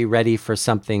we might be ready for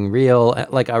something real,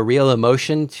 like a real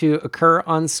emotion to occur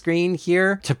on screen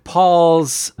here,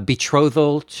 T'Pol's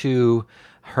betrothal to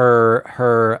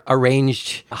her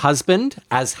arranged husband,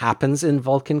 as happens in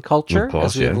Vulcan culture,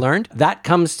 as we've learned, that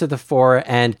comes to the fore,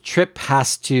 and Trip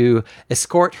has to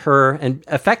escort her and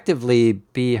effectively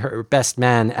be her best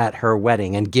man at her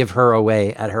wedding and give her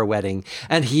away at her wedding.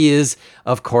 And he is,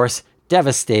 of course,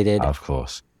 devastated. Of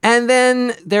course. And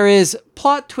then there is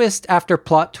plot twist after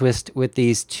plot twist with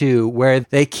these two, where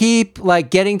they keep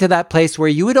getting to that place where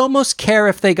you would almost care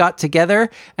if they got together,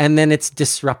 and then it's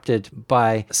disrupted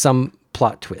by some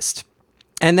plot twist.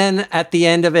 And then at the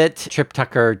end of it, Trip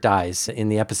Tucker dies in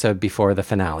the episode before the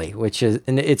finale,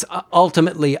 and it's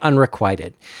ultimately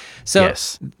unrequited. So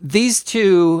these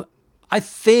two, I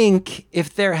think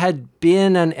if there had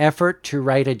been an effort to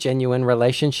write a genuine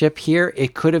relationship here,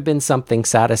 it could have been something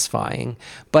satisfying.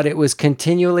 But it was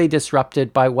continually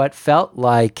disrupted by what felt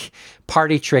like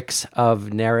party tricks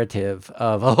of narrative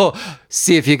of,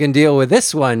 see if you can deal with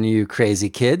this one, you crazy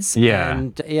kids. Yeah.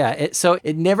 And so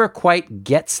it never quite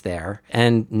gets there.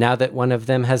 And now that one of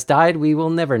them has died, we will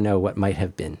never know what might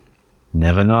have been.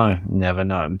 Never know.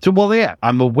 So,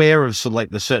 I'm aware of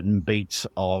the certain beats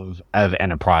of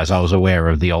Enterprise. I was aware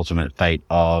of the ultimate fate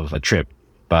of a Trip,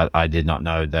 but I did not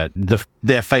know that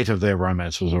their fate of their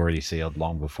romance was already sealed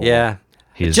long before. Yeah.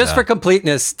 Just for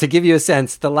completeness, to give you a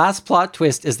sense, the last plot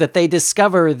twist is that they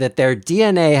discover that their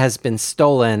DNA has been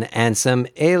stolen and some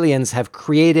aliens have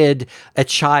created a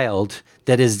child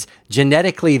that is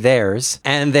genetically theirs,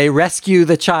 and they rescue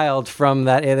the child from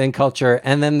that alien culture,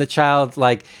 and then the child,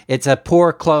 like, it's a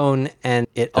poor clone, and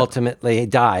it ultimately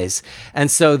dies. And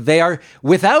so they are,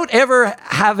 without ever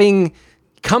having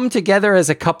come together as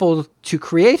a couple to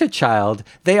create a child,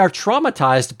 they are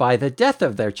traumatized by the death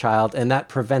of their child, and that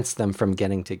prevents them from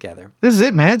getting together. This is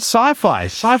it, man. Sci-fi.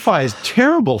 Sci-fi is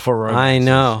terrible for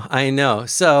romance. I know.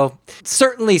 So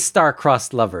certainly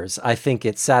star-crossed lovers. I think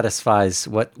it satisfies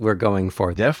what we're going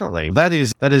for. Definitely. That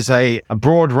is a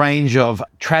broad range of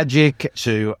tragic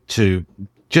to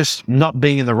just not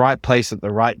being in the right place at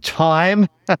the right time.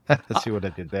 Let's see what I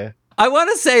did there. I want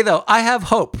to say, though, I have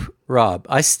hope, Rob.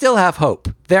 I still have hope.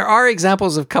 There are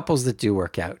examples of couples that do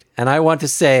work out. And I want to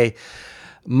say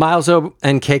Miles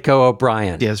and Keiko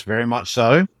O'Brien. Yes, very much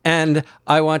so. And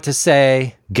I want to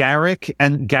say Garrick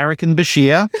and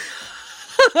Bashir.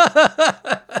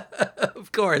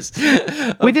 Of course.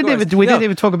 We didn't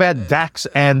even talk about Dax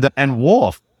and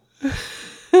Worf.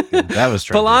 That was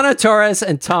true. Polana Torres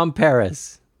and Tom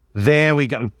Paris. There we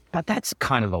go. But that's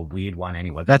kind of a weird one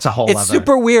anyway. That's a whole other... It's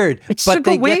super weird, it's but super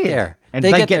they weird. Get there. And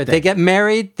they get there. They get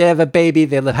married, they have a baby,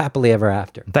 they live happily ever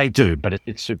after. They do, but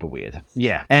it's super weird.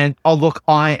 Yeah. And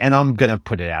I'm going to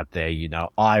put it out there,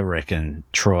 I reckon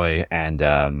Troy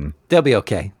and... they'll be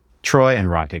okay. Troy and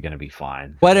Riker are going to be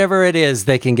fine. Whatever it is,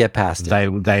 they can get past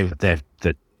it. They're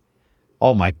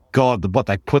oh my God, what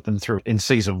they put them through in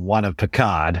season 1 of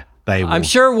Picard... I'm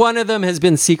sure one of them has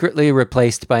been secretly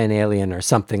replaced by an alien or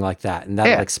something like that, and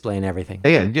that'll explain everything.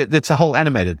 Yeah, it's a whole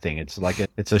animated thing. It's like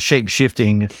it's a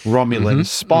shape-shifting Romulan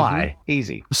spy.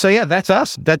 Easy. So yeah, that's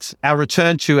us. That's our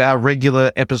return to our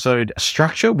regular episode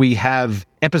structure. We have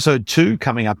episode 2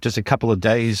 coming up just a couple of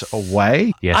days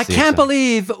away. Yes, I can't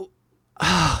believe...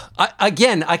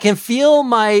 I can feel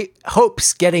my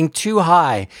hopes getting too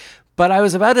high. But I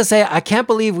was about to say, I can't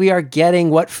believe we are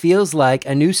getting what feels like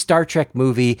a new Star Trek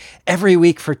movie every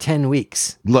week for 10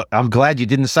 weeks. Look, I'm glad you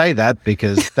didn't say that,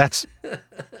 because that's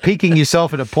peaking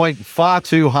yourself at a point far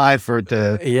too high for it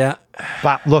to... Yeah.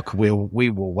 But look, we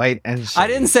will wait and see. I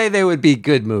didn't say they would be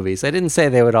good movies. I didn't say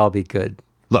they would all be good.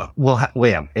 Look,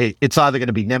 it's either going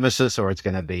to be Nemesis or it's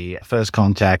going to be First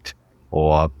Contact,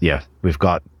 or, we've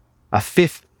got a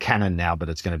 5th canon now, but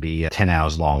it's going to be 10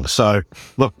 hours long. So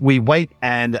look, we wait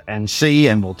and see,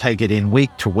 and we'll take it in week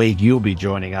to week. You'll be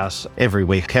joining us every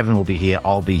week. Kevin will be here.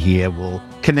 I'll be here. We'll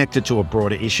connect it to a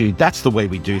broader issue. That's the way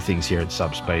we do things here at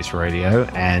Subspace Radio.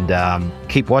 And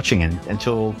keep watching. And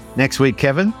until next week,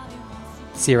 Kevin.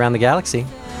 See you around the galaxy.